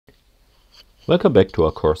Welcome back to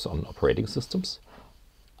our course on operating systems.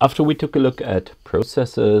 After we took a look at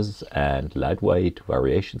processes and lightweight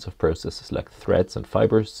variations of processes like threads and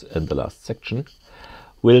fibers in the last section,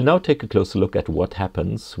 we'll now take a closer look at what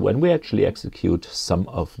happens when we actually execute some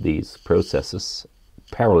of these processes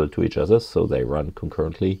parallel to each other, so they run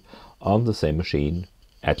concurrently on the same machine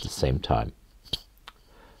at the same time.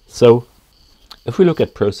 So if we look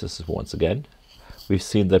at processes once again, we've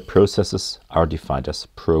seen that processes are defined as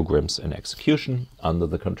programs in execution under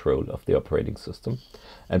the control of the operating system,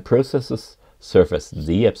 and processes serve as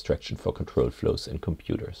the abstraction for control flows in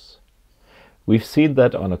computers. We've seen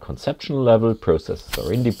that on a conceptual level, processes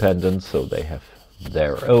are independent, so they have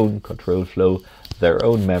their own control flow, their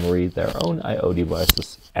own memory, their own I/O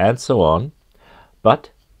devices, and so on.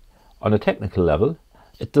 But on a technical level,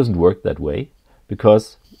 it doesn't work that way,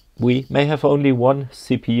 because we may have only one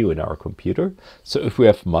CPU in our computer. So if we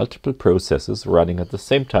have multiple processes running at the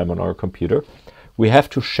same time on our computer, we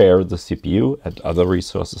have to share the CPU and other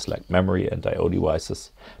resources like memory and I/O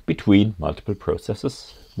devices between multiple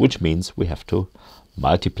processes, which means we have to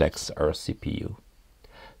multiplex our CPU.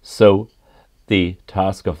 So the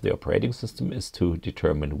task of the operating system is to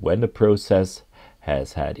determine when a process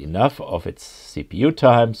has had enough of its CPU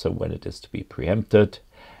time, so when it is to be preempted,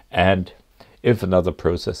 and if another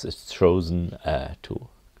process is chosen to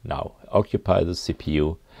now occupy the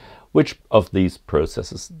CPU, which of these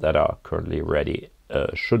processes that are currently ready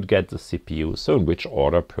should get the CPU, so in which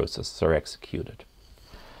order processes are executed.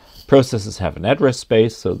 Processes have an address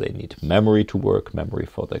space, so they need memory to work, memory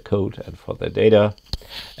for their code and for their data.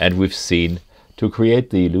 And we've seen, to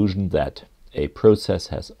create the illusion that a process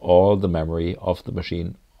has all the memory of the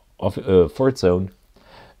machine for its own,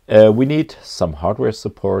 we need some hardware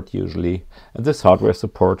support usually, and this hardware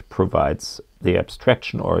support provides the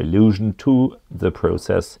abstraction or illusion to the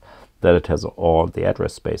process that it has all the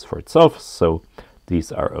address space for itself. So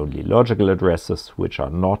these are only logical addresses which are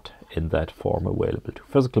not in that form available to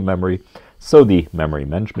physical memory. So the memory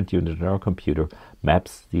management unit in our computer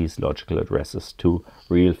maps these logical addresses to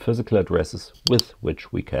real physical addresses with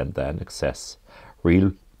which we can then access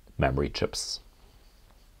real memory chips.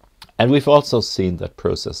 And we've also seen that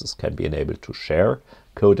processes can be enabled to share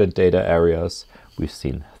code and data areas. We've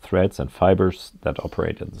seen threads and fibers that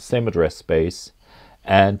operate in the same address space.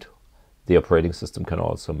 And the operating system can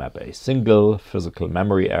also map a single physical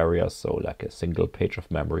memory area, so like a single page of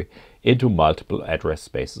memory, into multiple address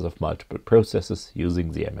spaces of multiple processes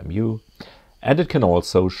using the MMU. And it can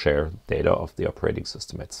also share data of the operating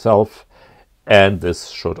system itself. And this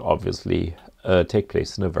should obviously take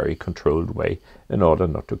place in a very controlled way in order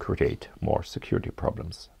not to create more security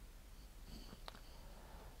problems.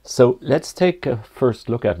 So let's take a first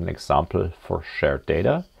look at an example for shared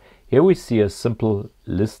data. Here we see a simple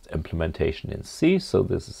list implementation in C. So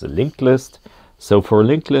this is a linked list. So for a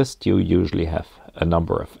linked list, you usually have a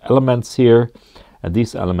number of elements here, and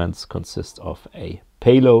these elements consist of a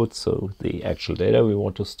payload, so the actual data we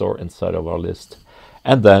want to store inside of our list.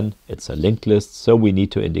 And then it's a linked list, so we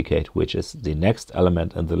need to indicate which is the next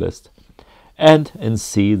element in the list. And in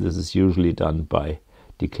C, this is usually done by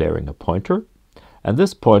declaring a pointer. And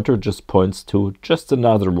this pointer just points to just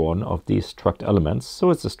another one of these struct elements. So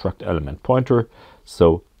it's a struct element pointer.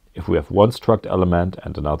 So if we have one struct element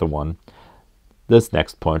and another one, this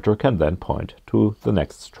next pointer can then point to the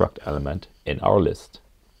next struct element in our list.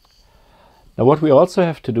 Now what we also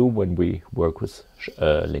have to do when we work with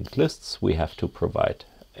linked lists, we have to provide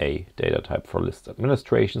a data type for list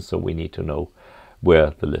administration. So we need to know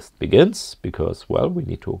where the list begins, because, well, we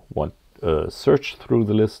need to search through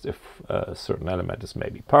the list if a certain element is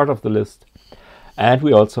maybe part of the list. And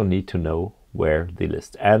we also need to know where the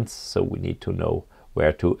list ends, so we need to know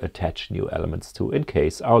where to attach new elements to in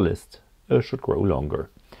case our list should grow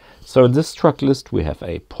longer. So in this struct list we have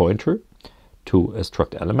a pointer to a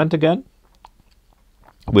struct element again,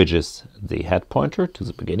 which is the head pointer to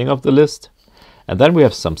the beginning of the list. And then we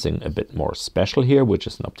have something a bit more special here, which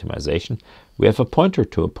is an optimization. We have a pointer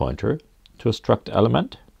to a struct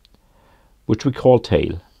element, which we call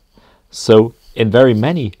tail. So in very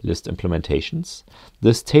many list implementations,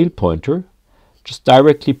 this tail pointer just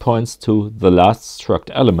directly points to the last struct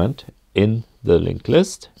element in the linked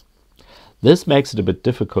list. This makes it a bit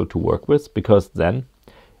difficult to work with, because then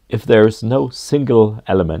if there is no single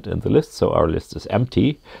element in the list, so our list is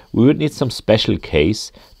empty, we would need some special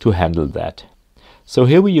case to handle that. So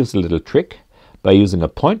here we use a little trick. By using a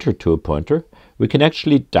pointer to a pointer, we can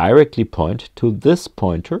actually directly point to this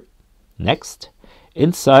pointer next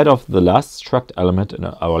inside of the last struct element in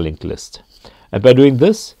our linked list. And by doing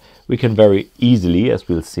this, we can very easily, as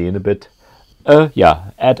we'll see in a bit,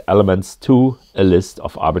 add elements to a list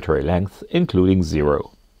of arbitrary length, including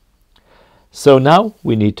 0. So now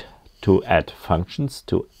we need to add functions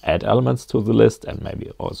to add elements to the list and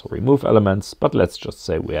maybe also remove elements, but let's just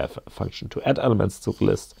say we have a function to add elements to the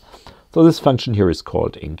list. So this function here is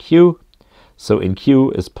called enqueue. So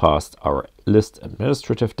enqueue is passed our list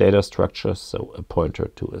administrative data structure, so a pointer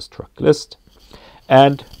to a struct list.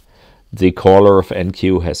 And the caller of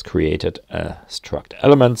enqueue has created a struct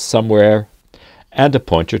element somewhere, and a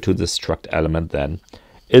pointer to the struct element then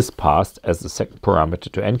is passed as the second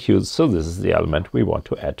parameter to enqueue. So this is the element we want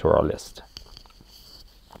to add to our list.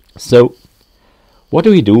 So what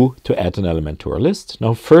do we do to add an element to our list?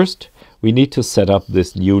 Now first we need to set up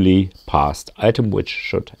this newly passed item, which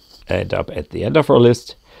should end up at the end of our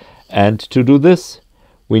list. And to do this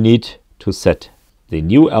we need to set the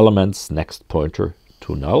new element's next pointer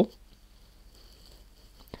to null.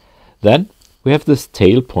 Then we have this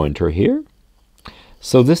tail pointer here.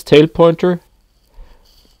 So this tail pointer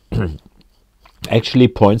actually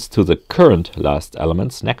points to the current last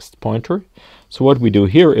element's next pointer. So what we do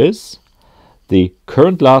here is the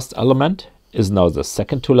current last element is now the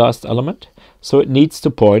second to last element. So it needs to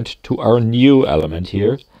point to our new element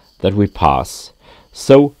here that we pass.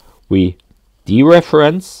 So we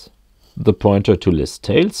dereference the pointer to list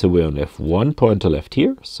tail. So we only have one pointer left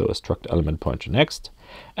here. So a struct element pointer next,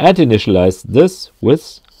 and initialize this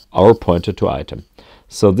with our pointer to item.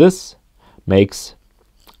 So this makes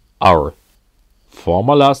our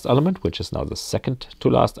former last element, which is now the second to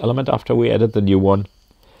last element after we added the new one,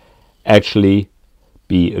 actually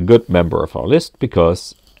be a good member of our list,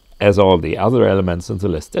 because as all the other elements in the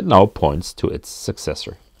list, it now points to its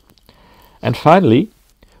successor. And finally,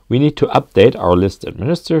 we need to update our list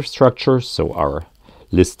administrative structure, so our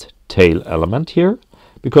list tail element here,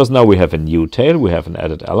 because now we have a new tail, we have an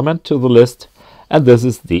added element to the list, and this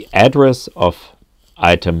is the address of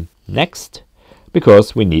item next,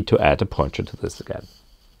 because we need to add a pointer to this again.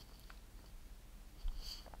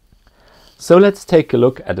 So let's take a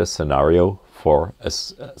look at a scenario for a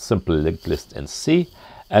simple linked list in C,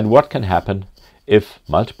 and what can happen if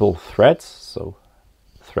multiple threads, so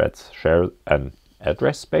threads share an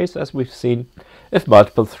address space as we've seen, if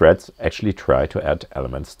multiple threads actually try to add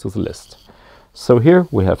elements to the list. So here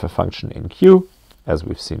we have a function enqueue, as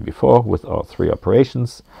we've seen before, with our three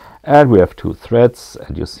operations, and we have two threads,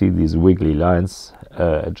 and you see these wiggly lines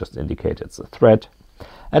just indicate it's a thread.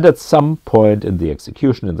 And at some point in the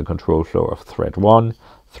execution in the control flow of thread 1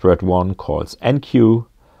 calls enqueue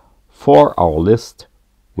for our list,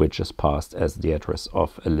 which is passed as the address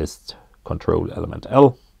of a list control element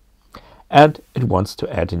L, and it wants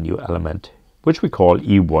to add a new element which we call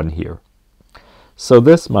E1 here. So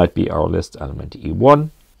this might be our list element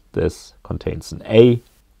E1. This contains an A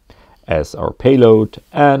as our payload,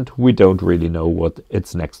 and we don't really know what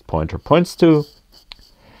its next pointer points to.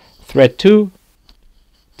 Thread 2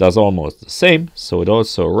 does almost the same, so it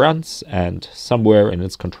also runs, and somewhere in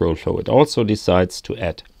its control flow it also decides to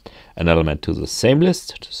add an element to the same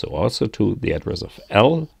list, so also to the address of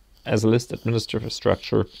L as a list administrative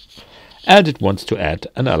structure, and it wants to add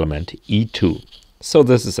an element E2. So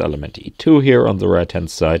this is element E2 here on the right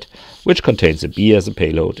hand side, which contains a B as a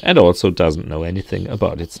payload and also doesn't know anything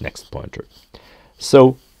about its next pointer.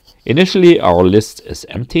 So initially our list is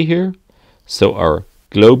empty here, so our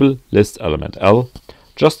global list element L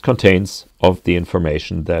just contains of the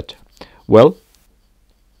information that, well,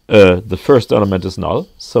 the first element is null,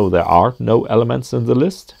 so there are no elements in the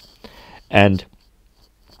list, and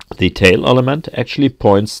the tail element actually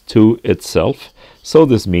points to itself. So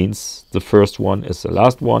this means the first one is the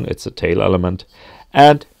last one, it's a tail element,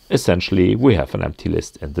 and essentially we have an empty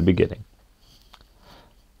list in the beginning.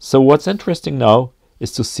 So what's interesting now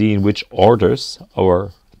is to see in which orders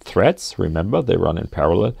our threads, remember they run in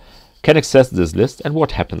parallel, can access this list and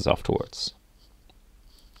what happens afterwards.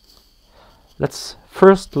 Let's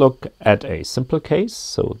first look at a simple case.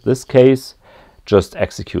 So this case just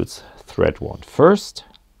executes thread 1 first.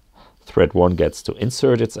 Thread 1 gets to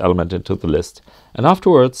insert its element into the list, and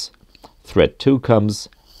afterwards thread 2 comes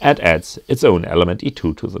and adds its own element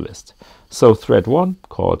E2 to the list. So thread 1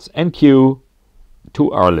 calls enqueue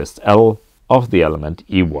to our list L of the element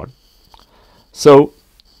E1. So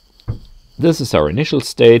this is our initial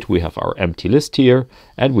state. We have our empty list here,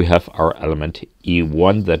 and we have our element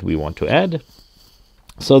E1 that we want to add.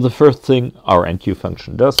 So the first thing our enqueue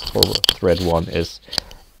function does for thread 1 is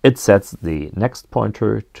it sets the next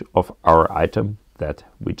pointer of our item that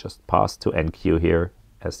we just passed to enqueue here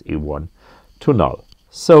as E1 to null.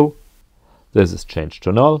 So this is changed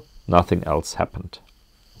to null, nothing else happened.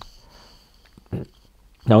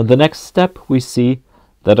 Now in the next step we see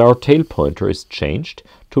that our tail pointer is changed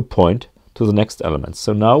to point to the next element.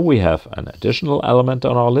 So now we have an additional element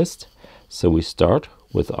on our list. So we start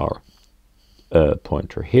with our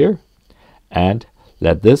pointer here and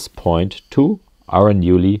let this point to our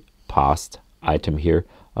newly passed item here,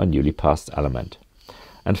 our newly passed element.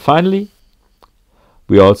 And finally,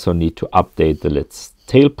 we also need to update the list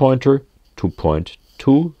tail pointer to point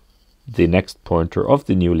to the next pointer of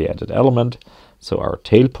the newly added element. So our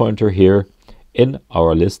tail pointer here in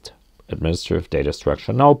our list administrative data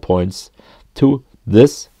structure now points to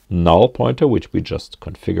this null pointer, which we just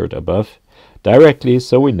configured above directly,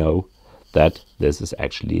 so we know that this is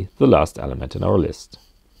actually the last element in our list.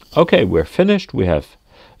 Okay, we're finished. We have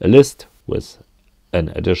a list with an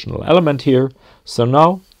additional element here. So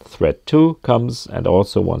now thread 2 comes and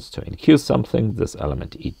also wants to enqueue something, this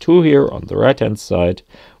element E2 here on the right hand side,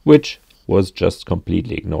 which was just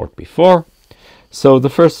completely ignored before. So the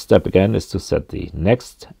first step again is to set the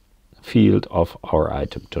next field of our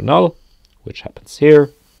item to null, which happens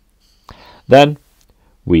here. Then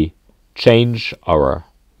we change our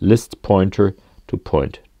list pointer to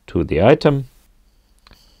point to the item.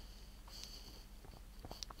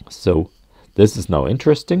 So this is now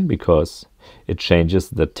interesting because it changes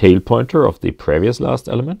the tail pointer of the previous last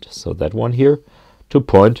element, so that one here, to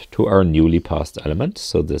point to our newly passed element.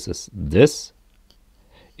 So this is this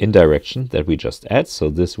in direction that we just add. So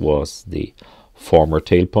this was the former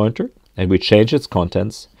tail pointer, and we change its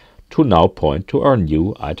contents to now point to our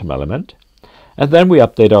new item element. And then we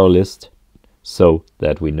update our list so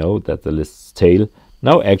that we know that the list's tail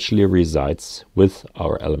now actually resides with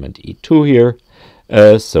our element E2 here.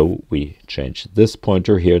 So we change this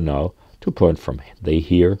pointer here now to point from the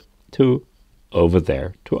here to over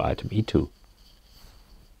there to item E2.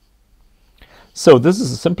 So this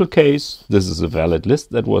is a simple case. This is a valid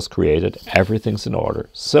list that was created. Everything's in order.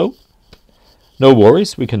 So no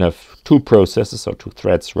worries, we can have two processes or two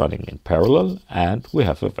threads running in parallel and we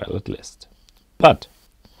have a valid list. But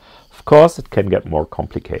of course it can get more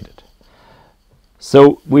complicated.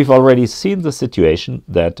 So we've already seen the situation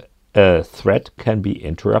that a thread can be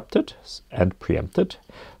interrupted and preempted.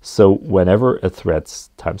 So whenever a thread's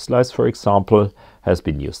time slice, for example, has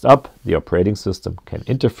been used up, the operating system can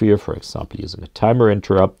interfere, for example, using a timer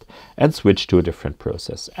interrupt and switch to a different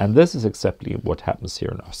process. And this is exactly what happens here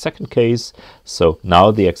in our second case. So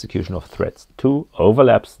now the execution of thread 2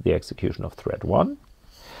 overlaps the execution of thread 1.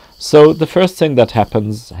 So the first thing that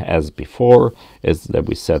happens, as before, is that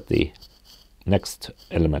we set the next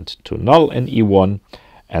element to null in E1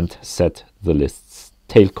 and set the list's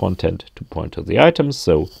tail content to point to the items.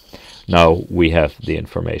 So now we have the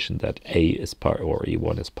information that A is part, or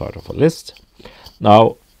E1 is part of a list.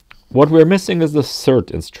 Now what we're missing is the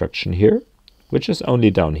third instruction here, which is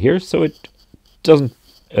only down here, so it doesn't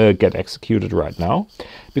get executed right now,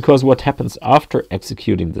 because what happens after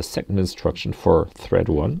executing the second instruction for thread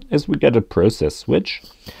 1 is we get a process switch,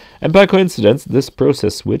 and by coincidence this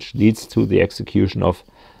process switch leads to the execution of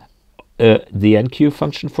the enqueue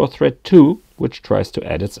function for thread 2, which tries to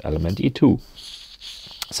add its element E2.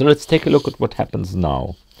 So let's take a look at what happens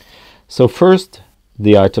now. So first,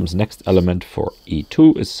 the item's next element for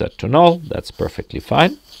E2 is set to null. That's perfectly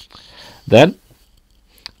fine. Then,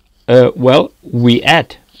 well, we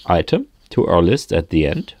add item to our list at the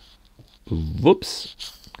end.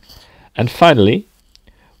 Whoops. And finally,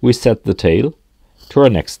 we set the tail to our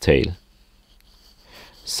next tail.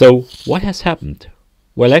 So what has happened?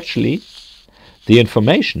 Well, actually, the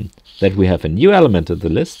information that we have a new element in the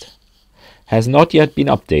list has not yet been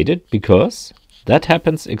updated, because that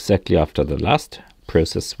happens exactly after the last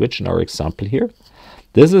process switch in our example here.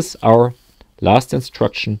 This is our last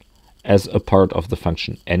instruction as a part of the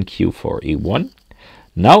function enqueue for E1.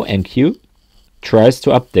 Now enqueue tries to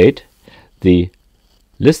update the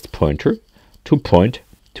list pointer to point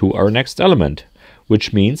to our next element,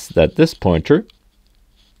 which means that this pointer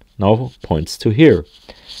now points to here.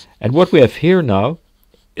 And what we have here now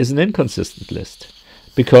is an inconsistent list,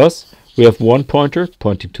 because we have one pointer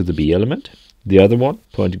pointing to the B element, the other one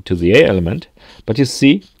pointing to the A element, but you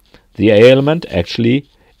see the A element actually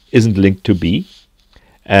isn't linked to B,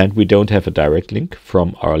 and we don't have a direct link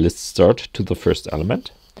from our list start to the first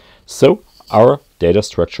element. So our data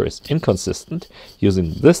structure is inconsistent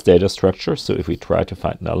using this data structure. So if we try to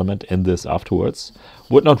find an element in this afterwards,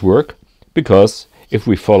 would not work, because if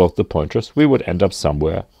we followed the pointers, we would end up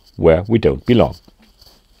somewhere where we don't belong.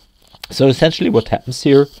 So essentially what happens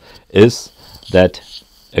here is that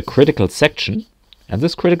a critical section, and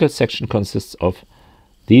this critical section consists of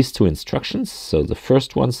these two instructions. So the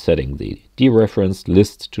first one setting the dereferenced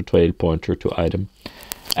list to tail pointer to item,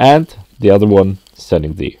 and the other one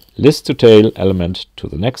sending the list to tail element to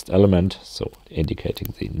the next element, so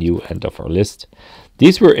indicating the new end of our list.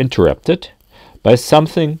 These were interrupted by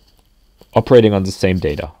something operating on the same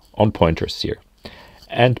data, on pointers here.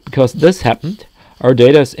 And because this happened, our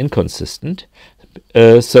data is inconsistent.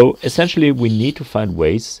 So essentially we need to find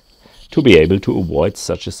ways to be able to avoid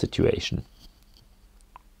such a situation.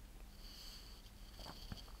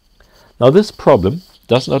 Now this problem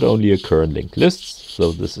does not only occur in linked lists,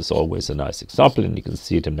 so this is always a nice example and you can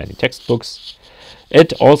see it in many textbooks.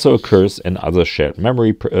 It also occurs in other shared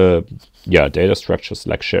memory data structures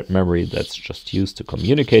like shared memory that's just used to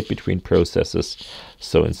communicate between processes,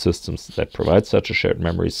 so in systems that provide such a shared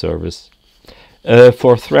memory service.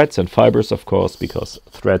 For threads and fibers, of course, because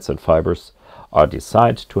threads and fibers are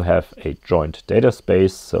designed to have a joint data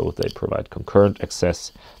space, so they provide concurrent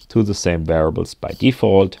access to the same variables by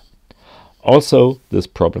default. Also, this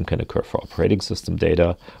problem can occur for operating system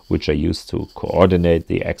data, which are used to coordinate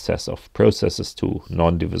the access of processes to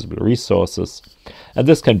non-divisible resources. And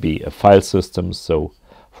this can be a file system, so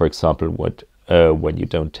for example, when you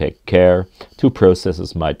don't take care, two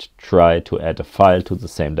processes might try to add a file to the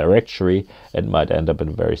same directory and might end up in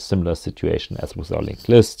a very similar situation as with our linked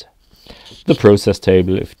list. The process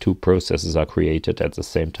table, if two processes are created at the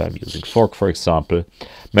same time using fork, for example.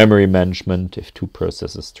 Memory management, if two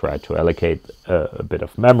processes try to allocate a bit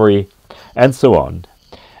of memory, and so on.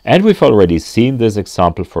 And we've already seen this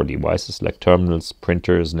example for devices like terminals,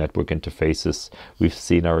 printers, network interfaces. We've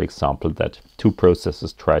seen our example that two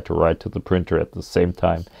processes try to write to the printer at the same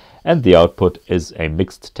time, and the output is a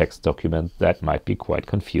mixed text document that might be quite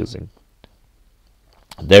confusing.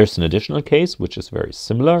 There's an additional case which is very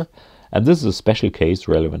similar, and this is a special case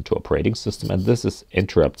relevant to operating system, and this is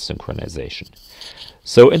interrupt synchronization.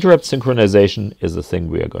 So interrupt synchronization is a thing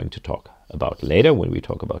we are going to talk about later when we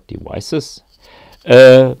talk about devices.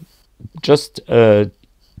 Just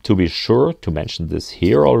to be sure to mention this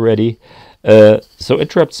here already, so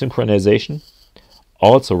interrupt synchronization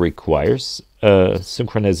also requires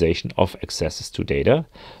synchronization of accesses to data,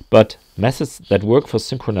 but methods that work for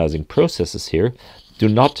synchronizing processes here do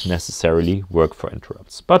not necessarily work for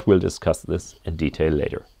interrupts, but we'll discuss this in detail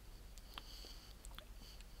later.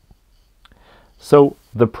 So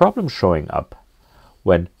the problem showing up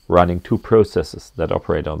when running two processes that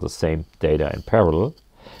operate on the same data in parallel,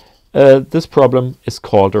 this problem is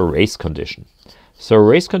called a race condition. So a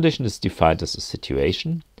race condition is defined as a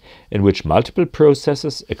situation in which multiple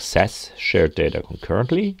processes access shared data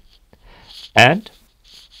concurrently, and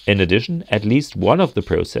in addition, at least one of the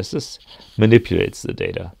processes manipulates the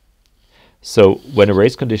data. So when a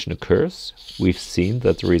race condition occurs, we've seen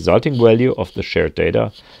that the resulting value of the shared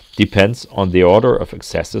data depends on the order of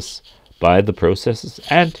accesses by the processes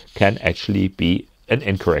and can actually be an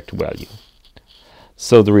incorrect value.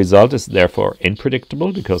 So the result is therefore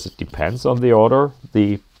unpredictable because it depends on the order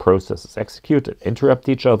the processes execute and interrupt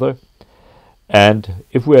each other. And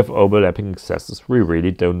if we have overlapping accesses, we really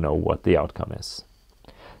don't know what the outcome is.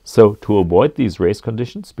 So to avoid these race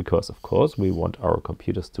conditions, because of course we want our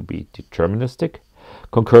computers to be deterministic,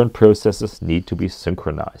 concurrent processes need to be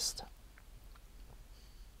synchronized.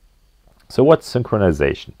 So what's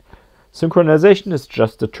synchronization? Synchronization is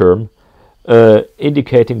just a term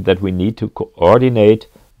indicating that we need to coordinate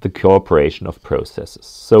the cooperation of processes.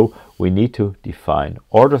 So we need to define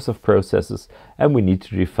orders of processes, and we need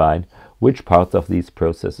to define which parts of these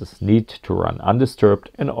processes need to run undisturbed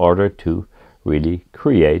in order to really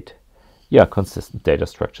create consistent data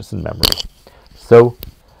structures in memory. So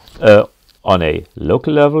on a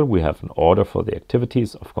local level, we have an order for the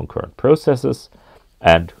activities of concurrent processes,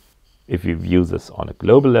 and if you view this on a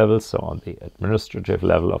global level, so on the administrative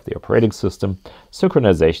level of the operating system,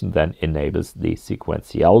 synchronization then enables the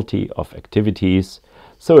sequentiality of activities.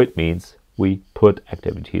 So it means we put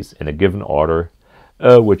activities in a given order,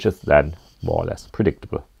 which is then more or less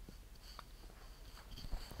predictable.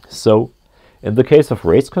 So in the case of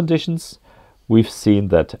race conditions, we've seen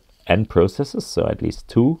that n processes, so at least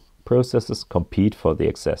two processes, compete for the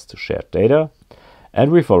access to shared data.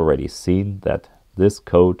 And we've already seen that this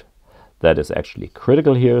code that is actually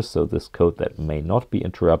critical here, so this code that may not be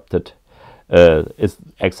interrupted, is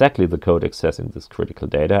exactly the code accessing this critical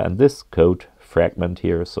data. And this code fragment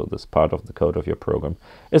here, so this part of the code of your program,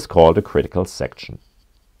 is called a critical section.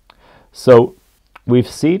 So we've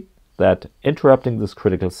seen that interrupting this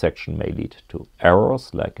critical section may lead to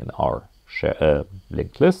errors like in our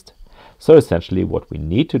linked list. So essentially what we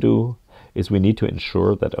need to do is we need to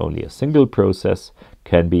ensure that only a single process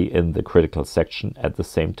can be in the critical section at the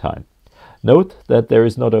same time. Note that there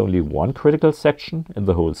is not only one critical section in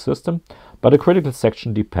the whole system, but a critical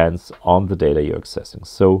section depends on the data you're accessing.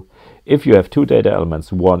 So if you have two data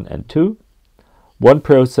elements 1 and 2, one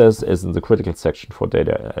process is in the critical section for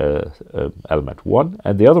data element 1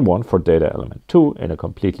 and the other one for data element 2 in a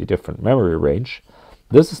completely different memory range.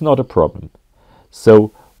 This is not a problem.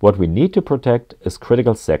 So what we need to protect is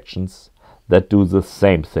critical sections that do the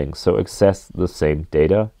same thing, so access the same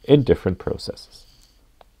data in different processes.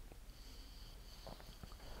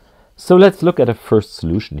 So let's look at a first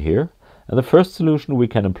solution here. And the first solution we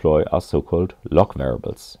can employ are so-called lock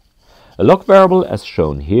variables. A lock variable, as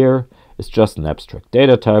shown here, is just an abstract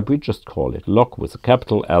data type. We just call it lock with a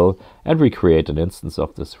capital L, and we create an instance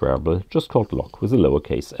of this variable just called lock with a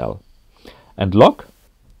lowercase l. And lock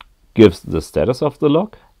gives the status of the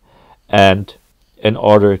lock, and in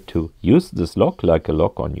order to use this lock, like a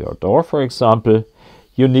lock on your door, for example,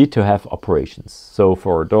 you need to have operations. So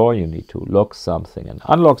for a door, you need to lock something and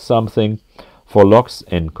unlock something. For locks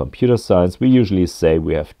in computer science, we usually say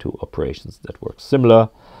we have two operations that work similar.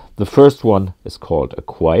 The first one is called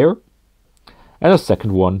acquire, and the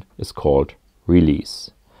second one is called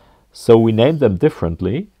release. So we name them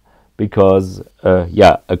differently because,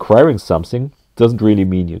 acquiring something doesn't really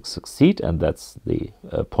mean you succeed, and that's the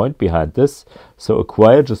point behind this. So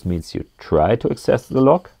acquire just means you try to access the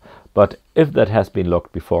lock, but if that has been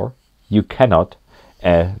locked before, you cannot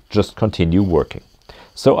just continue working.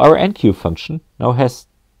 So our enqueue function now has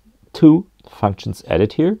two functions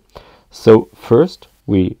added here. So first,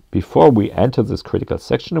 before we enter this critical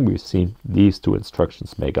section, and we've seen these two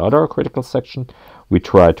instructions make out our critical section, we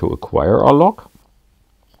try to acquire our lock.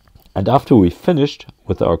 And after we've finished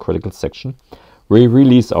with our critical section, we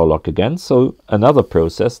release our lock again, so another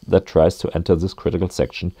process that tries to enter this critical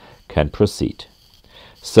section can proceed.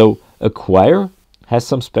 So acquire has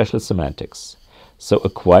some special semantics. So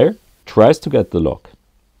acquire tries to get the lock.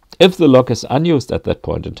 If the lock is unused at that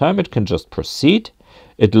point in time, it can just proceed.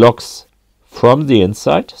 It locks from the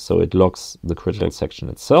inside, so it locks the critical section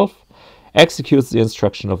itself, executes the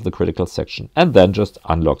instruction of the critical section, and then just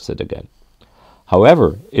unlocks it again.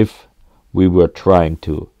 However, if we were trying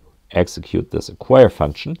to execute this acquire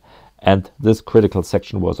function, and this critical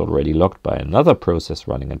section was already locked by another process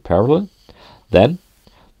running in parallel, then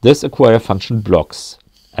this acquire function blocks.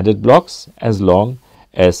 And it blocks as long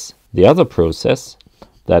as the other process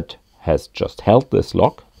that has just held this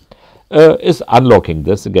lock is unlocking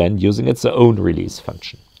this again using its own release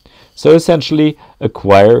function. So essentially,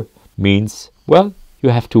 acquire means, well, you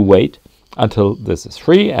have to wait until this is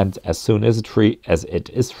free, and as soon as it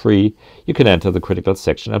is free, you can enter the critical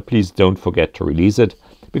section. And please don't forget to release it,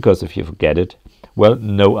 because if you forget it, well,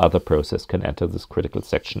 no other process can enter this critical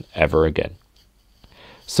section ever again.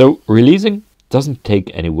 So releasing doesn't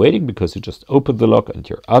take any waiting, because you just open the lock and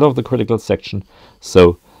you're out of the critical section.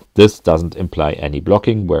 So this doesn't imply any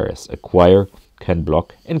blocking, whereas acquire can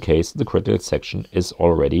block in case the critical section is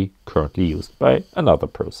already currently used by another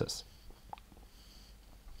process.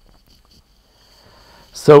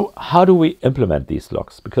 So how do we implement these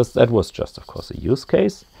locks? Because that was just, of course, a use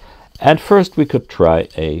case. And first we could try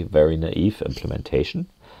a very naive implementation,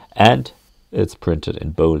 and it's printed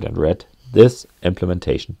in bold and red. This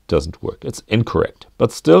implementation doesn't work. It's incorrect.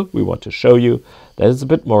 But still, we want to show you that it's a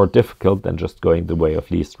bit more difficult than just going the way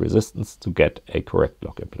of least resistance to get a correct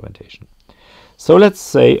lock implementation. So let's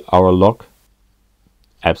say our lock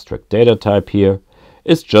abstract data type here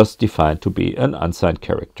is just defined to be an unsigned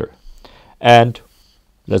character. And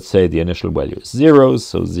let's say the initial value is 0,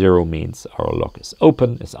 so 0 means our lock is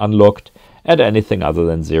open, is unlocked, and anything other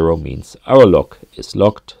than 0 means our lock is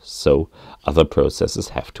locked, so other processes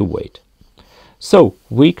have to wait. So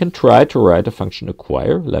we can try to write a function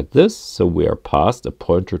acquire like this. So we are passed a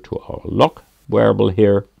pointer to our lock variable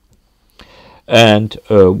here, and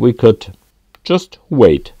we could just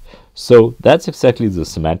wait. So that's exactly the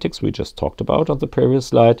semantics we just talked about on the previous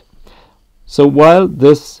slide. So while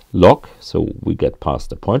this lock, so we get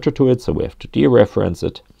passed a pointer to it, so we have to dereference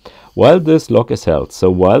it. While this lock is held, so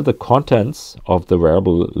while the contents of the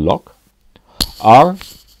variable lock are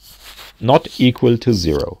not equal to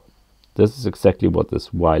 0, this is exactly what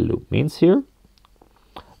this while loop means here,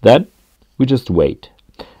 then we just wait.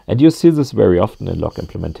 And you see this very often in lock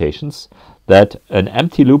implementations, that an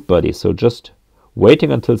empty loop body, so just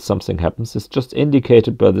waiting until something happens, is just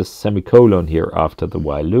indicated by this semicolon here after the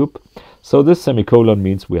while loop. So this semicolon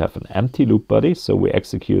means we have an empty loop body, so we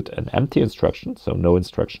execute an empty instruction, so no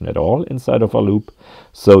instruction at all inside of our loop.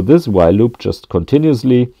 So this while loop just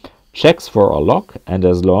continuously checks for our lock, and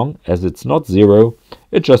as long as it's not 0,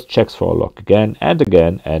 it just checks for our lock again and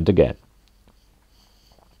again and again.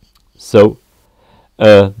 So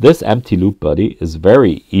this empty loop body is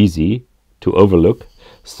very easy to overlook,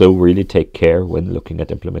 so really take care when looking at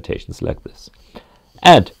implementations like this.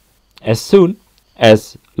 And as soon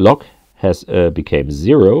as lock has became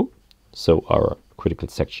 0, so our critical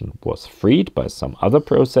section was freed by some other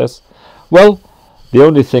process, well, the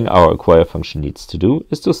only thing our acquire function needs to do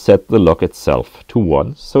is to set the lock itself to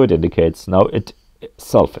 1, so it indicates now it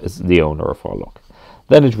itself is the owner of our lock.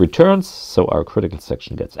 Then it returns, so our critical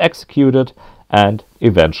section gets executed, and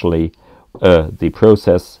eventually the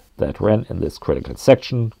process that ran in this critical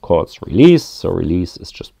section calls release, so release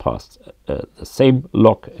is just passed the same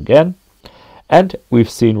lock again. And we've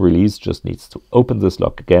seen release just needs to open this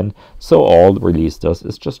lock again, so all release does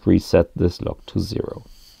is just reset this lock to 0.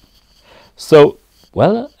 So,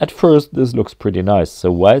 well, at first this looks pretty nice, so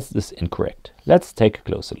why is this incorrect? Let's take a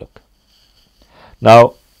closer look.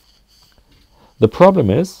 Now, the problem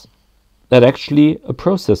is that actually a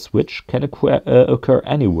process switch can occur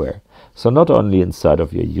anywhere. So not only inside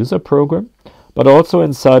of your user program, but also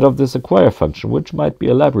inside of this acquire function, which might be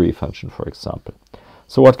a library function, for example.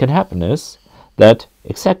 So what can happen is that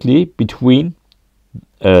exactly between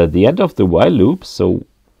the end of the while loop, so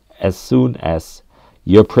as soon as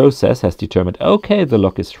your process has determined, okay, the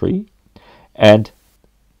lock is free, and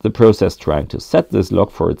the process trying to set this lock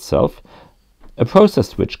for itself, a process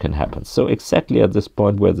switch can happen. So exactly at this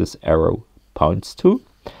point where this arrow points to,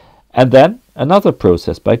 and then another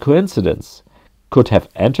process by coincidence could have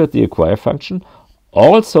entered the acquire function,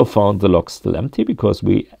 also found the lock still empty because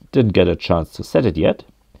we didn't get a chance to set it yet,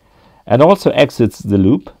 and also exits the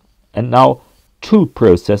loop, and now two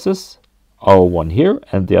processes, our one here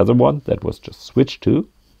and the other one that was just switched to,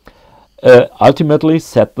 ultimately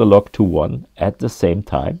set the lock to 1 at the same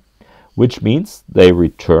time, which means they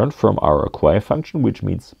return from our acquire function, which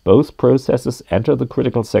means both processes enter the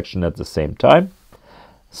critical section at the same time,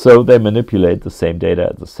 so they manipulate the same data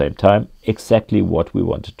at the same time, exactly what we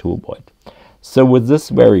wanted to avoid. So with this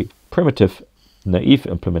very primitive, naive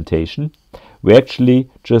implementation, we actually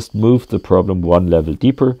just moved the problem one level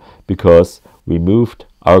deeper because we moved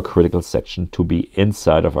our critical section to be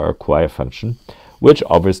inside of our acquire function, which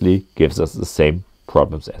obviously gives us the same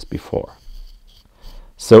problems as before.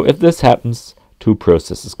 So if this happens, two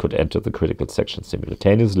processes could enter the critical section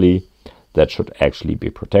simultaneously. That should actually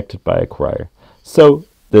be protected by acquire. So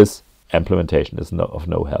this implementation is of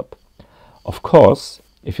no help. Of course,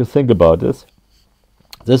 if you think about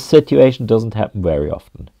this situation doesn't happen very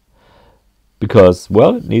often. Because,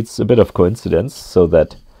 well, it needs a bit of coincidence so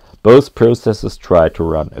that both processes try to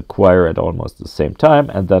run acquire at almost the same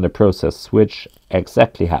time, and then a process switch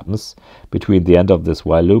exactly happens between the end of this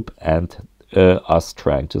while loop and us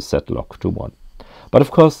trying to set lock to 1. But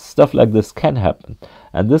of course, stuff like this can happen,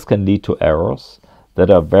 and this can lead to errors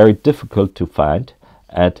that are very difficult to find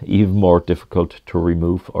and even more difficult to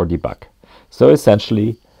remove or debug. So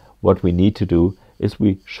essentially, what we need to do is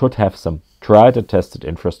we should have some tried and tested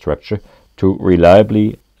infrastructure to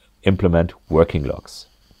reliably implement working logs.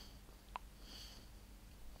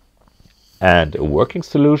 And a working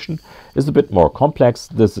solution is a bit more complex.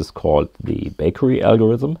 This is called the bakery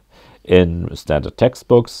algorithm in standard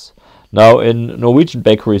textbooks. Now, in Norwegian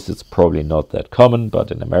bakeries, it's probably not that common, but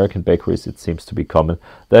in American bakeries, it seems to be common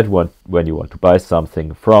that when you want to buy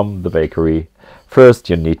something from the bakery, first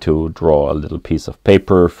you need to draw a little piece of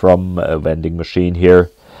paper from a vending machine here.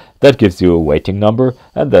 That gives you a waiting number,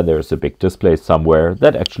 and then there's a big display somewhere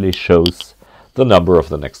that actually shows the number of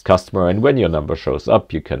the next customer, and when your number shows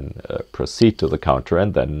up, you can proceed to the counter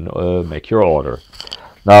and then make your order.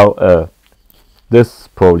 Now, this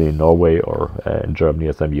probably in Norway or in Germany,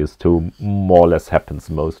 as I'm used to, more or less happens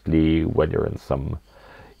mostly when you're in some,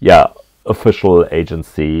 official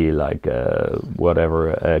agency like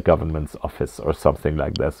whatever, a government's office or something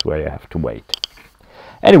like this, where you have to wait.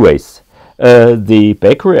 Anyways, the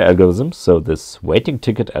bakery algorithm, so this waiting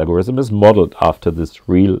ticket algorithm, is modeled after this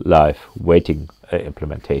real-life waiting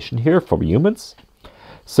implementation here for humans.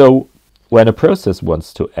 So when a process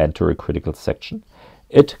wants to enter a critical section,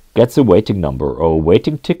 it gets a waiting number or a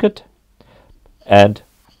waiting ticket, and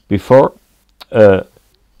before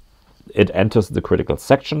it enters the critical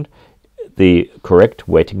section, the correct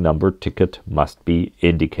waiting number ticket must be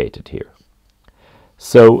indicated here.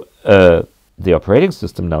 So the operating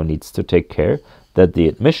system now needs to take care that the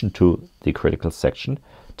admission to the critical section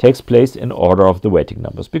takes place in order of the waiting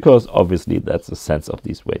numbers, because obviously that's the sense of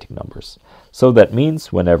these waiting numbers. So that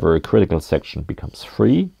means whenever a critical section becomes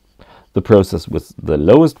free, the process with the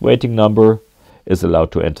lowest waiting number is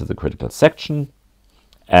allowed to enter the critical section,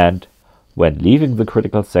 and when leaving the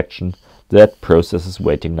critical section, that process's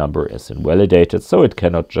waiting number is invalidated, so it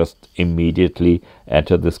cannot just immediately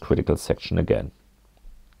enter this critical section again.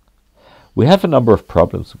 We have a number of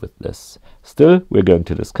problems with this. Still, we're going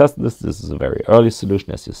to discuss this. This is a very early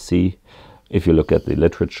solution, as you see. If you look at the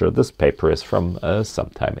literature, this paper is from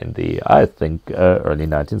sometime in the, I think, early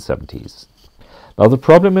 1970s. Now, the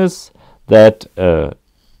problem is that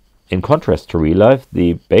in contrast to real life,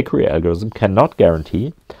 the bakery algorithm cannot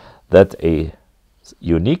guarantee that a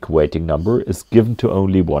unique weighting number is given to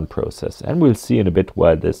only one process. And we'll see in a bit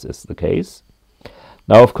why this is the case.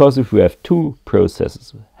 Now, of course, if we have two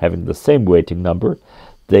processes having the same weighting number,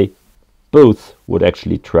 they both would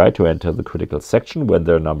actually try to enter the critical section when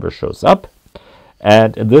their number shows up.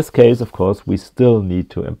 And in this case, of course, we still need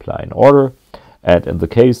to imply an order. And in the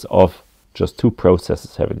case of just two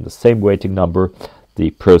processes having the same weighting number,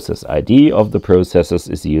 the process ID of the processes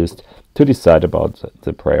is used to decide about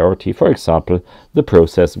the priority. For example, the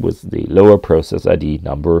process with the lower process ID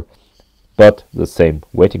number, but the same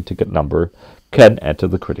weighting ticket number, can enter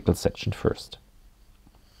the critical section first.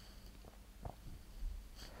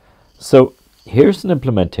 So here's an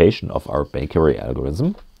implementation of our bakery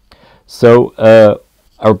algorithm. So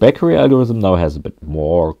our bakery algorithm now has a bit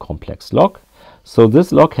more complex log. So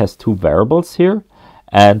this log has two variables here,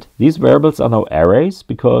 and these variables are now arrays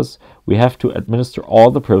because we have to administer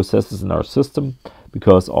all the processes in our system,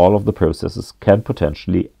 because all of the processes can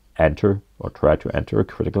potentially enter or try to enter a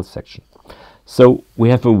critical section. So we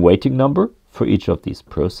have a weighting number for each of these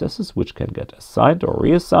processes, which can get assigned or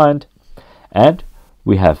reassigned. And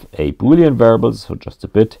we have a Boolean variable, so just a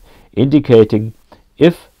bit, indicating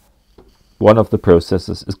if one of the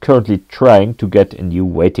processes is currently trying to get a new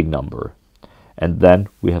weighting number. And then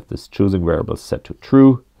we have this choosing variable set to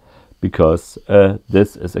true, because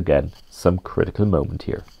this is again some critical moment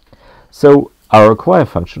here. So our acquire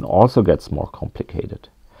function also gets more complicated.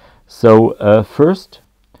 So first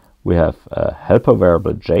we have a helper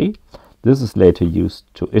variable j. This is later used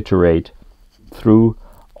to iterate through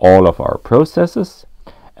all of our processes.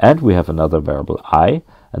 And we have another variable I,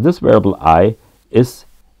 and this variable I is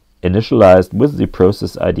initialized with the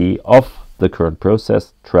process ID of the current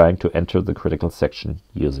process trying to enter the critical section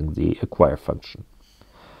using the acquire function.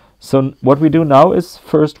 So what we do now is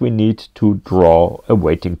first we need to draw a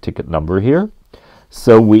weighting ticket number here.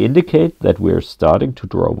 So we indicate that we're starting to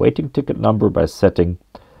draw a weighting ticket number by setting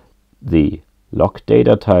the log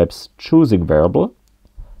data types choosing variable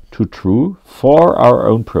to true for our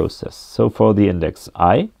own process. So for the index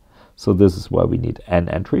I, so this is why we need n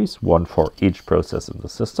entries, one for each process in the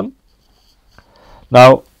system.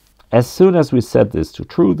 Now, as soon as we set this to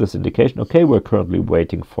true, this indication, okay, we're currently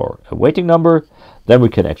waiting for a weighting number, then we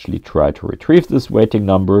can actually try to retrieve this weighting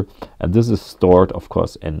number, and this is stored, of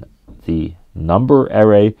course, in the number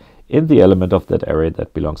array in the element of that array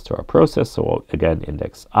that belongs to our process, so again,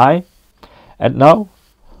 index I. And now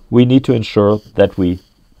we need to ensure that we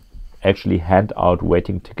actually hand out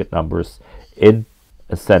weighting ticket numbers in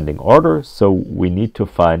ascending order. So we need to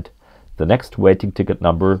find the next weighting ticket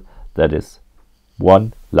number that is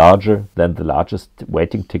one larger than the largest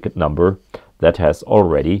weighting ticket number that has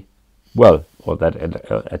already, well, or that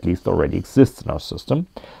at least already exists in our system.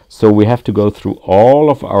 So we have to go through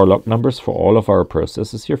all of our log numbers for all of our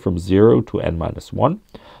processes here from 0 to n-1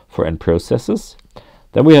 for n processes.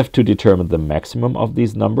 Then we have to determine the maximum of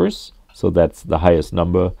these numbers. So that's the highest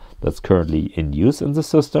number that's currently in use in the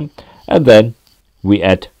system. And then we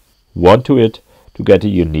add 1 to it to get a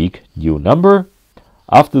unique new number.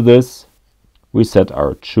 After this, we set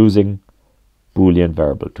our choosing Boolean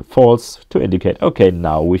variable to false to indicate, okay,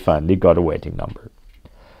 now we finally got a weighting number.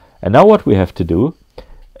 And now what we have to do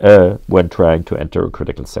when trying to enter a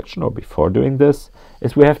critical section or before doing this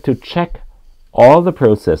is we have to check all the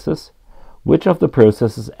processes, which of the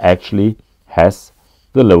processes actually has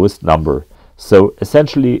the lowest number. So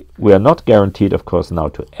essentially, we are not guaranteed, of course, now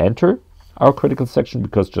to enter our critical section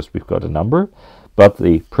because just we've got a number, but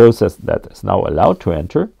the process that is now allowed to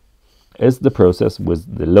enter is the process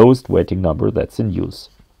with the lowest weighting number that's in use.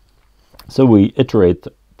 So we iterate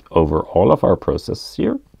over all of our processes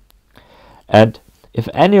here. And if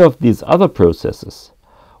any of these other processes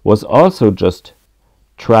was also just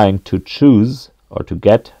trying to choose or to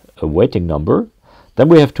get a weighting number, then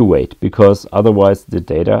we have to wait, because otherwise the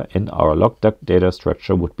data in our logduck data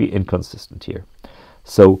structure would be inconsistent here.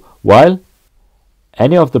 So while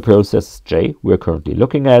any of the processes j we're currently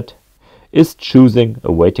looking at is choosing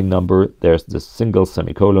a weighting number, there's this single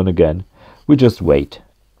semicolon again, we just wait.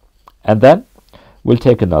 And then we'll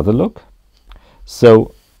take another look.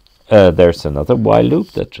 So there's another while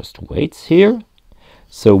loop that just waits here.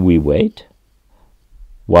 So we wait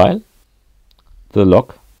while the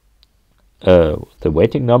log, the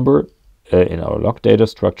weighting number in our log data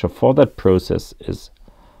structure for that process is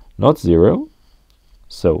not 0,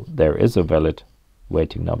 So there is a valid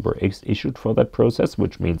waiting number issued for that process,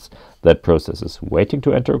 which means that process is waiting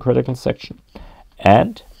to enter a critical section.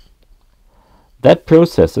 And that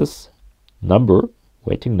process's number,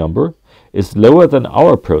 waiting number, is lower than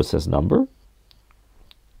our process number.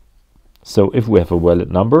 So if we have a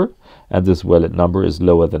valid number and this valid number is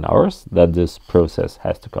lower than ours, then this process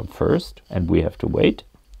has to come first and we have to wait.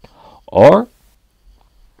 Or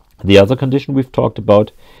the other condition we've talked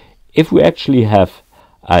about, if we actually have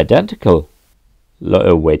identical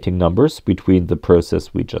waiting numbers between the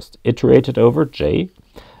process we just iterated over, J,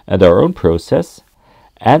 and our own process,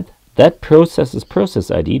 and that process's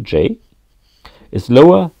process ID, J, is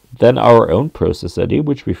lower than our own process ID,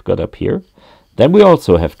 which we've got up here, then we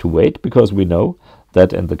also have to wait, because we know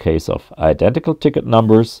that in the case of identical ticket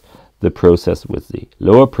numbers, the process with the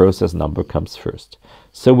lower process number comes first.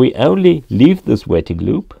 So we only leave this waiting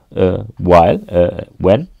loop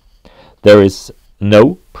when there is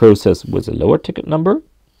no process with a lower ticket number.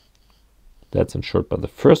 That's ensured by the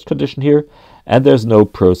first condition here. And there's no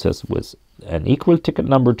process with an equal ticket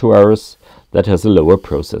number to ours that has a lower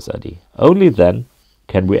process ID. Only then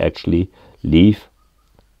can we actually leave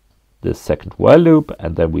this second while loop,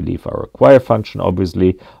 and then we leave our acquire function,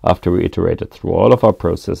 obviously, after we iterated through all of our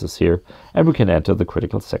processes here, and we can enter the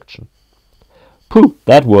critical section. Pooh,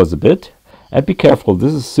 that was a bit. And be careful,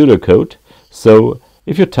 this is pseudocode, so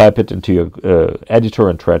if you type it into your editor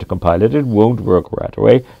and try to compile it, it won't work right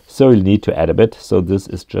away, so you'll need to add a bit. So this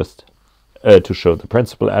is just to show the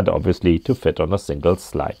principle and obviously to fit on a single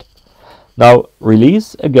slide. Now,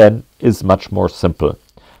 release, again, is much more simple.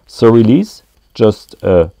 So release just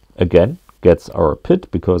again gets our PID,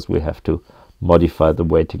 because we have to modify the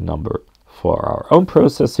waiting number for our own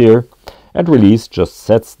process here, and release just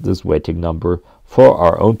sets this waiting number for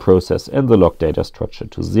our own process in the log data structure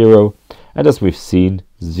to 0, and as we've seen,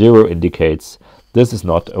 0 indicates this is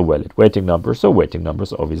not a valid waiting number, so waiting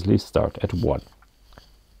numbers obviously start at 1.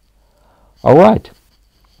 Alright,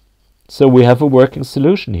 so we have a working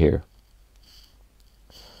solution here.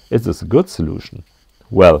 Is this a good solution?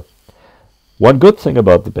 Well, one good thing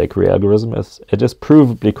about the bakery algorithm is it is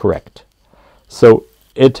provably correct. So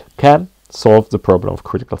it can solve the problem of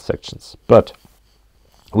critical sections. But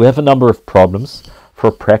we have a number of problems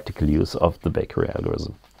for practical use of the bakery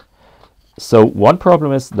algorithm. So one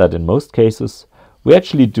problem is that in most cases, we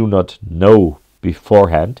actually do not know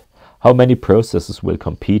beforehand how many processes will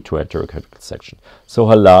compete to enter a critical section. So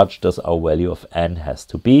how large does our value of n has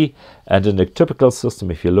to be? And in a typical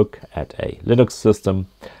system, if you look at a Linux system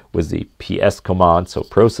with the ps command, so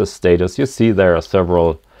process status, you see there are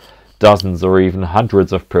several dozens or even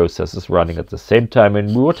hundreds of processes running at the same time,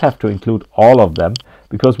 and we would have to include all of them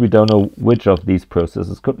because we don't know which of these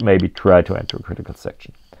processes could maybe try to enter a critical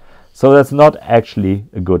section. So that's not actually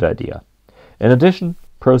a good idea. In addition,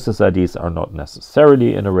 process IDs are not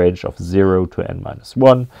necessarily in a range of 0 to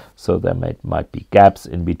n-1, so there might be gaps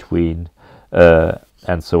in between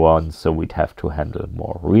and so on. So we'd have to handle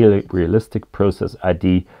more realistic process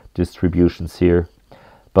ID distributions here.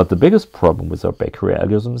 But the biggest problem with our bakery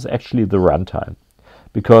algorithm is actually the runtime,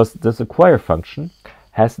 because this acquire function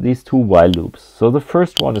has these two while loops. So the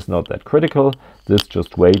first one is not that critical. This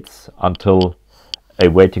just waits until a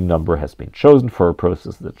waiting number has been chosen for a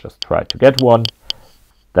process that just tried to get one.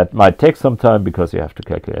 That might take some time because you have to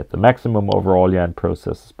calculate the maximum over all your end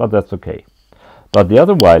processes, but that's okay. But the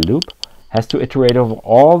other while loop has to iterate over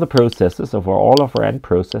all the processes, over all of our end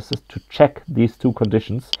processes, to check these two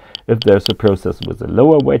conditions. If there's a process with a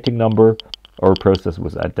lower waiting number or a process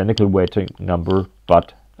with identical waiting number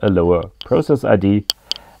but a lower process ID,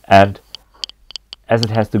 and as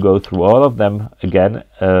it has to go through all of them again,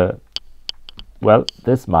 well,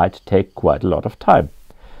 this might take quite a lot of time.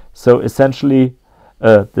 So essentially,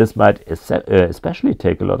 this might especially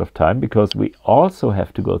take a lot of time because we also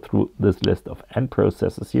have to go through this list of end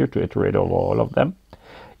processes here to iterate over all of them,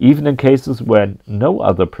 even in cases when no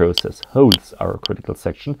other process holds our critical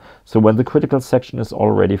section, so when the critical section is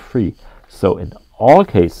already free. So in all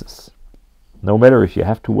cases, no matter if you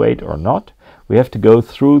have to wait or not, we have to go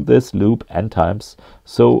through this loop n times,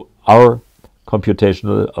 so our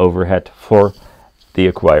computational overhead for the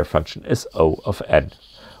acquire function is O of n,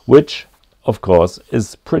 which of course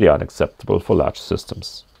is pretty unacceptable for large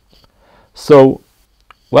systems. So,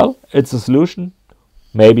 well, it's a solution.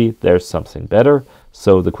 Maybe there's something better.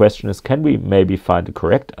 So the question is, can we maybe find a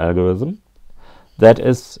correct algorithm that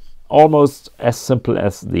is almost as simple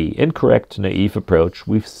as the incorrect, naive approach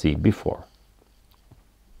we've seen before?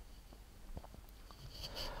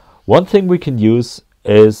 One thing we can use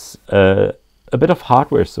is a bit of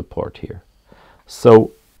hardware support here.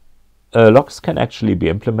 So locks can actually be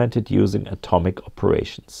implemented using atomic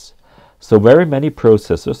operations. So very many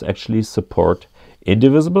processors actually support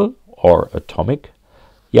indivisible or atomic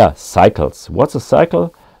cycles. What's a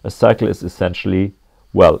cycle? A cycle is essentially,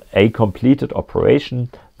 well, a completed operation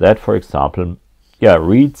that, for example,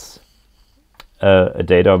 reads a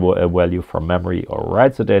data value from memory, or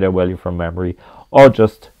writes a data value from memory, or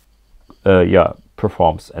just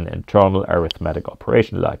performs an internal arithmetic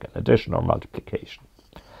operation like an addition or multiplication.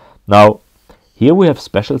 Now, here we have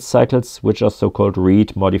special cycles which are so-called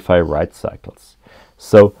read, modify, write cycles.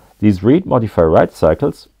 So these read, modify, write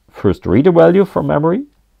cycles first read a value from memory,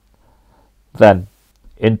 then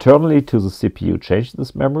internally to the CPU change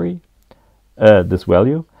this value,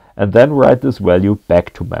 and then write this value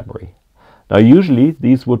back to memory. Now usually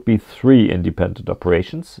these would be 3 independent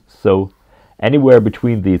operations, so anywhere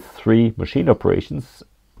between these 3 machine operations,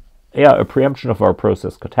 a preemption of our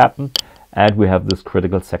process could happen, and we have this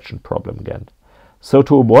critical section problem again. So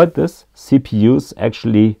to avoid this, CPUs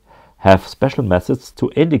actually have special methods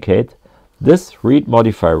to indicate this read,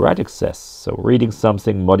 modify, write access, so reading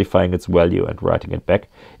something, modifying its value and writing it back,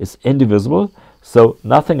 is indivisible, so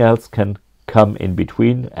nothing else can come in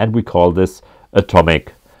between, and we call this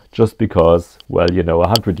atomic, just because, well,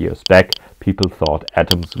 100 years back, people thought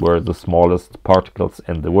atoms were the smallest particles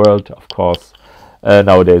in the world. Of course,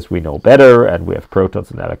 nowadays we know better, and we have protons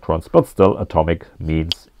and electrons, but still atomic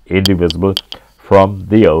means indivisible from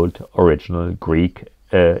the old original Greek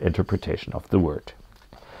interpretation of the word.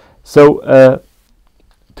 So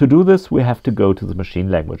to do this, we have to go to the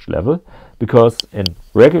machine language level, because in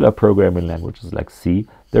regular programming languages like C,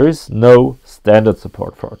 there is no standard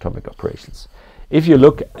support for atomic operations. If you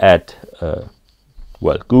look at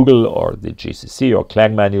Google or the GCC or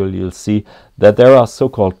Clang manual, you'll see that there are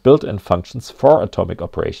so-called built-in functions for atomic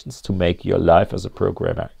operations to make your life as a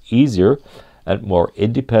programmer easier and more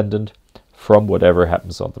independent from whatever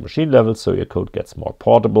happens on the machine level, so your code gets more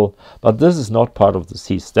portable. But this is not part of the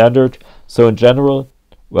C standard. So in general,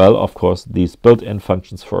 well, of course, these built-in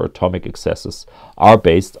functions for atomic accesses are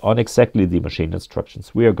based on exactly the machine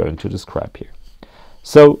instructions we are going to describe here.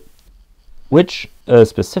 So which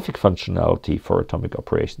specific functionality for atomic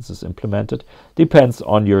operations is implemented depends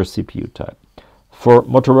on your CPU type. For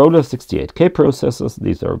Motorola 68K processors,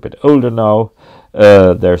 these are a bit older now,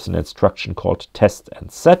 there's an instruction called test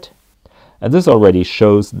and set. And this already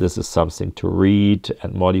shows this is something to read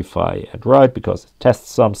and modify and write, because it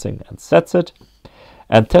tests something and sets it.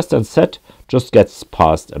 And test and set just gets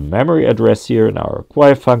past a memory address here in our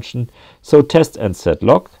acquire function. So test and set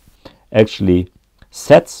log actually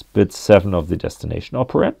sets bit 7 of the destination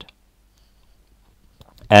operand.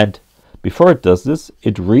 And before it does this,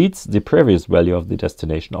 it reads the previous value of the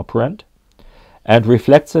destination operand and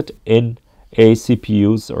reflects it in a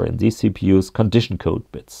CPU's or in these CPU's condition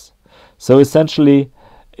code bits. So essentially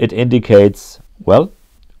it indicates, well,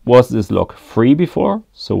 was this log free before?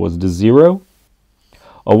 So was it a 0?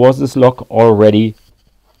 Or was this log already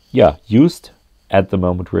used at the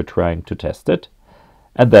moment we're trying to test it?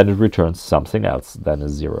 And then it returns something else than a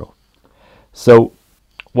 0. So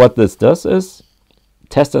what this does is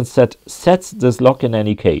test and set sets this log in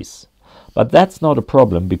any case. But that's not a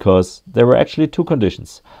problem, because there were actually 2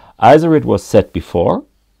 conditions. Either it was set before,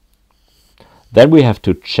 then we have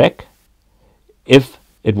to check if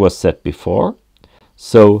it was set before.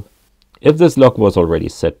 So if this log was already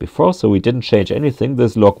set before, so we didn't change anything,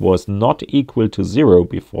 this log was not equal to 0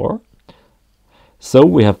 before. So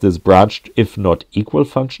we have this branched if not equal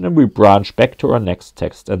function, and we branch back to our next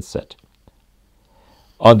text and set.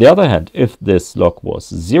 On the other hand, if this log was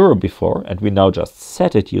 0 before, and we now just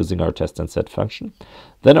set it using our test and set function,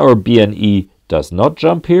 then our BNE does not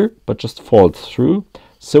jump here, but just falls through,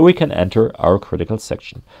 so we can enter our critical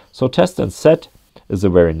section. So test and set is a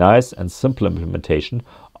very nice and simple implementation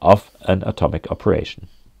of an atomic operation.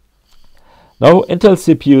 Now, Intel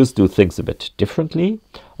CPUs do things a bit differently.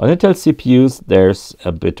 On Intel CPUs, there's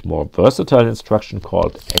a bit more versatile instruction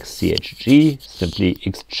called XCHG, simply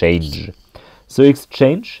exchange. So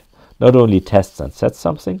exchange not only tests and sets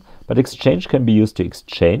something, but exchange can be used to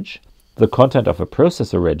exchange the content of a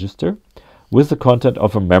processor register with the content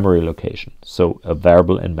of a memory location, so a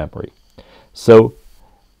variable in memory. So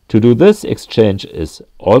to do this, exchange is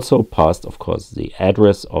also passed, of course, the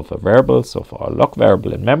address of a variable, so for our log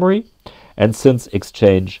variable in memory. And since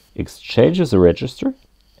exchange exchanges a register,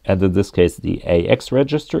 and in this case the AX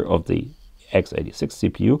register of the x86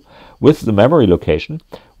 CPU with the memory location,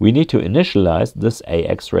 we need to initialize this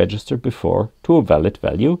AX register before to a valid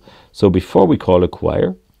value. So before we call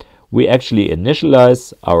acquire, we actually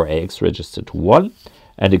initialize our AX register to 1,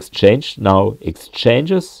 and exchange now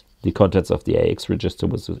exchanges the contents of the AX register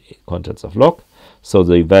with the contents of log. So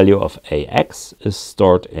the value of AX is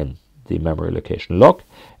stored in the memory location log,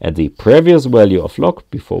 and the previous value of log,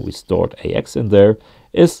 before we stored AX in there,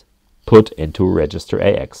 is put into register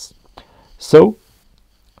AX. So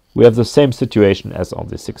we have the same situation as on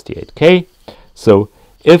the 68K. So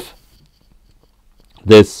if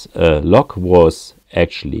this log was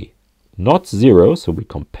actually not 0, so we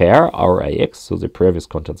compare our AX, so the previous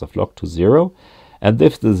contents of log, to 0, and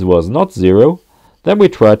if this was not 0, then we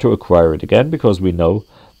try to acquire it again, because we know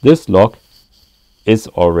this log is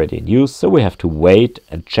already in use, so we have to wait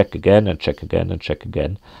and check again and check again and check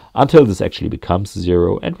again until this actually becomes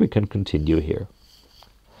 0, and we can continue here.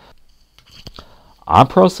 ARM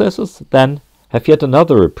processors then have yet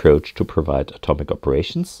another approach to provide atomic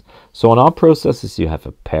operations. So on ARM processors you have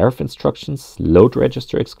a pair of instructions, load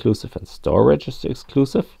register exclusive and store register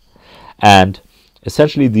exclusive, and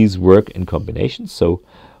essentially these work in combination. So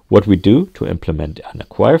what we do to implement an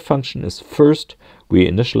acquire function is, first we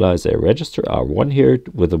initialize a register R1 here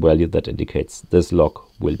with a value that indicates this log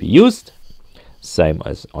will be used, same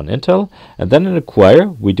as on Intel, and then in acquire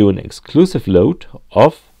we do an exclusive load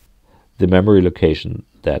of the memory location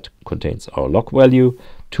that contains our log value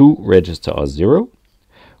to register R0.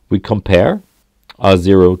 We compare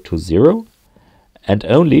R0 to 0, and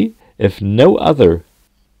only if no other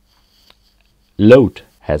load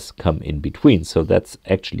has come in between, so that's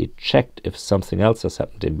actually checked if something else has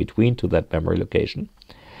happened in between to that memory location,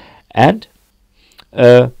 and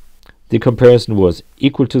the comparison was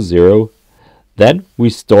equal to 0, then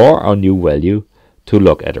we store our new value to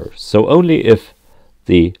log adder. So only if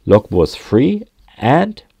the log was free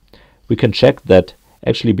and we can check that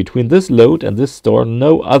actually between this load and this store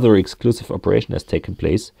no other exclusive operation has taken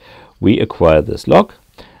place, we acquire this log,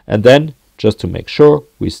 and then just to make sure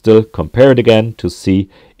we still compare it again to see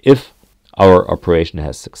if our operation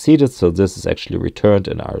has succeeded. So this is actually returned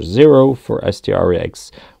in R0 for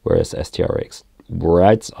strAX, whereas strAX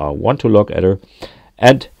writes R1 to log adder,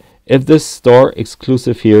 and if this store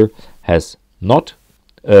exclusive here has not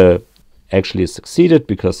actually succeeded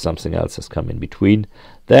because something else has come in between,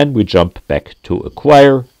 then we jump back to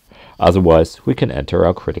acquire, otherwise we can enter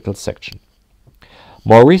our critical section.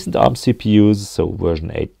 More recent ARM CPUs, so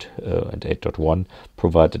version 8 and 8.1,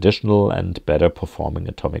 provide additional and better performing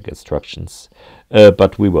atomic instructions,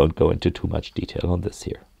 but we won't go into too much detail on this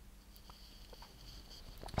here.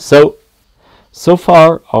 So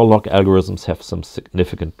far our log algorithms have some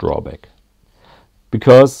significant drawback,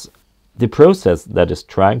 because the process that is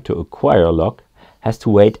trying to acquire a log has to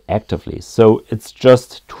wait actively. So it's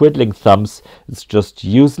just twiddling thumbs, it's just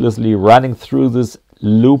uselessly running through this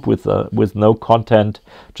loop with no content,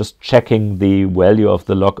 just checking the value of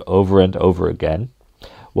the log over and over again,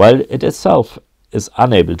 while it itself is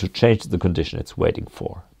unable to change the condition it's waiting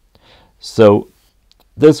for. So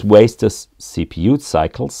this wastes CPU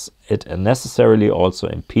cycles. It necessarily also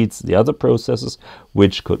impedes the other processes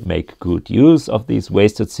which could make good use of these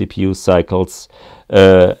wasted CPU cycles,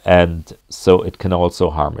 and so it can also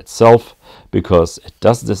harm itself because it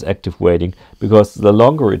does this active waiting, because the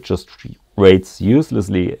longer it just waits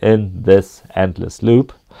uselessly in this endless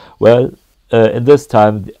loop, well, in this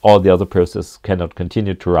time all the other processes cannot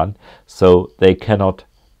continue to run, so they cannot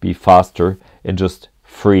be faster in just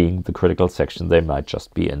freeing the critical section they might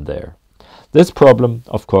just be in there. This problem,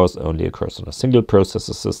 of course, only occurs on a single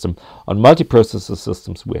processor system. On multiprocessor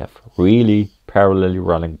systems we have really parallelly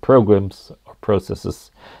running programs or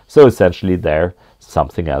processes, so essentially there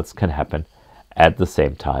something else can happen at the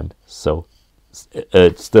same time. So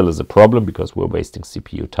it still is a problem because we're wasting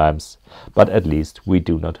CPU times, but at least we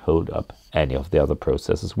do not hold up any of the other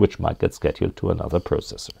processes which might get scheduled to another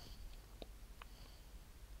processor.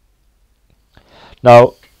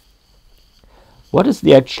 Now, what is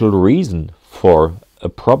the actual reason for a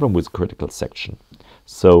problem with critical section?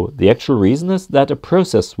 So the actual reason is that a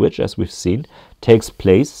process switch, as we've seen, takes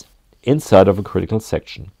place inside of a critical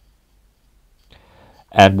section.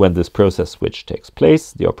 And when this process switch takes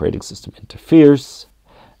place, the operating system interferes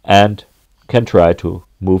and can try to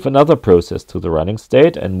move another process to the running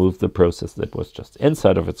state and move the process that was just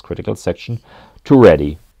inside of its critical section to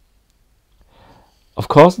ready. Of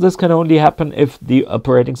course, this can only happen if the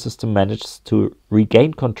operating system manages to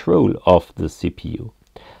regain control of the CPU.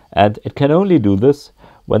 And it can only do this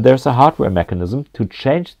when there's a hardware mechanism to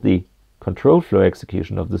change the control flow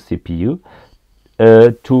execution of the CPU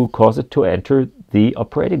to cause it to enter the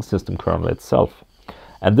operating system kernel itself.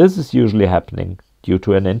 And this is usually happening due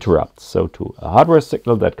to an interrupt, so to a hardware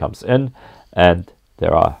signal that comes in, and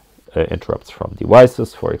there are interrupts from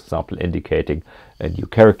devices, for example, indicating a new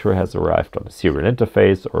character has arrived on a serial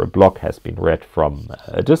interface or a block has been read from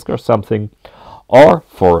a disk or something. Or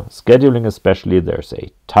for scheduling especially, there's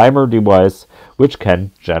a timer device which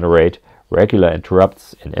can generate regular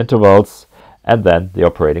interrupts in intervals, and then the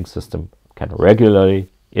operating system can regularly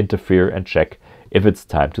interfere and check if it's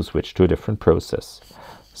time to switch to a different process.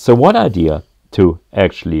 So one idea to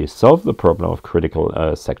actually solve the problem of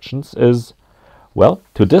critical sections is, well,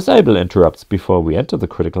 to disable interrupts before we enter the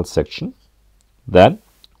critical section. Then,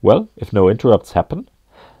 well, if no interrupts happen,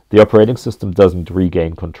 the operating system doesn't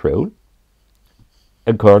regain control.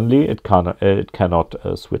 Accordingly, it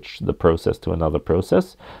cannot switch the process to another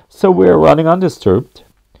process, so we're running undisturbed.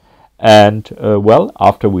 And, well,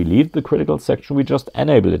 after we leave the critical section, we just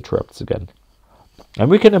enable interrupts again. And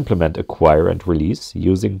we can implement acquire and release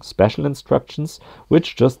using special instructions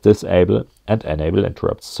which just disable and enable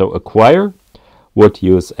interrupts. So acquire would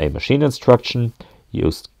use a machine instruction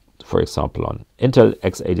used, for example, on Intel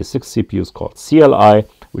x86 CPUs called CLI,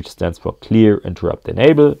 which stands for Clear Interrupt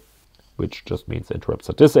Enable, which just means interrupts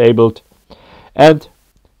are disabled. And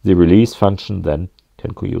the release function then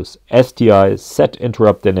can use STI, Set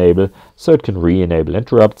Interrupt Enable, so it can re-enable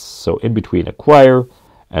interrupts. So in between acquire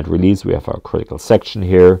and release, we have our critical section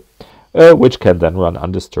here, which can then run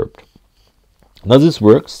undisturbed. Now this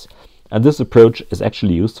works, and this approach is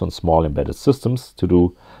actually used on small embedded systems to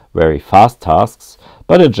do very fast tasks,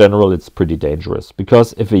 but in general it's pretty dangerous,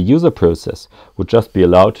 because if a user process would just be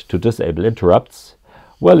allowed to disable interrupts,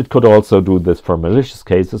 well, it could also do this for malicious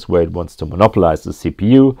cases where it wants to monopolize the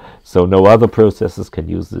CPU, so no other processes can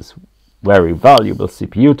use this very valuable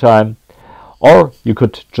CPU time. Or you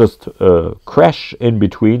could just crash in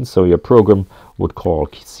between, so your program would call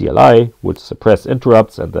CLI, would suppress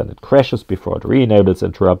interrupts, and then it crashes before it re-enables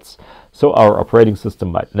interrupts. So our operating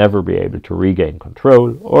system might never be able to regain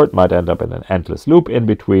control, or it might end up in an endless loop in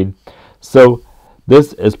between. So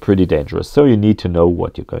this is pretty dangerous. So you need to know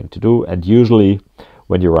what you're going to do, and usually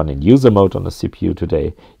when you run in user mode on the CPU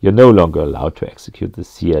today, you're no longer allowed to execute the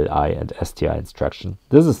CLI and STI instruction.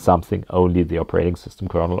 This is something only the operating system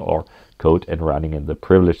kernel or code in running in the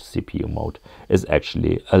privileged CPU mode is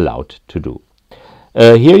actually allowed to do.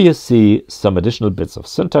 Here you see some additional bits of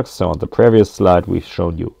syntax. So on the previous slide, we've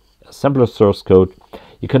shown you assembler source code.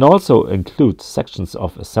 You can also include sections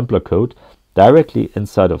of assembler code directly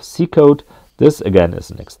inside of C code. This again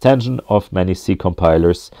is an extension of many C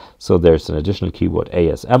compilers, so there's an additional keyword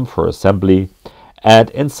ASM for assembly,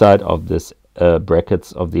 and inside of this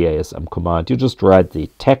brackets of the ASM command you just write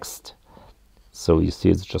the text. So you see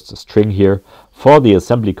it's just a string here. For the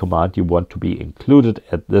assembly command you want to be included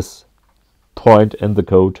at this point in the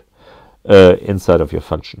code inside of your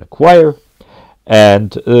function acquire,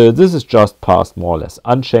 and this is just passed more or less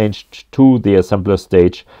unchanged to the assembler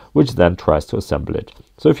stage, which then tries to assemble it.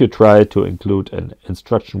 So if you try to include an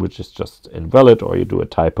instruction which is just invalid, or you do a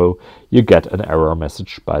typo, you get an error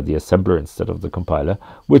message by the assembler instead of the compiler,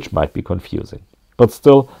 which might be confusing. But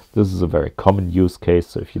still, this is a very common use case.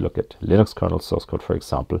 So if you look at Linux kernel source code, for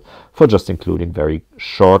example, for just including very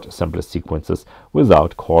short assembler sequences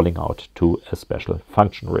without calling out to a special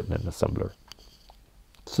function written in assembler.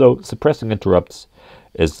 So suppressing interrupts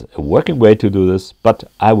is a working way to do this, but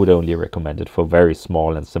I would only recommend it for very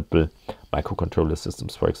small and simple microcontroller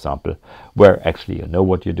systems, for example, where actually you know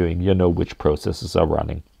what you're doing, you know which processes are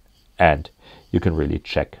running, and you can really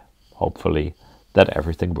check, hopefully, that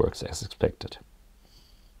everything works as expected.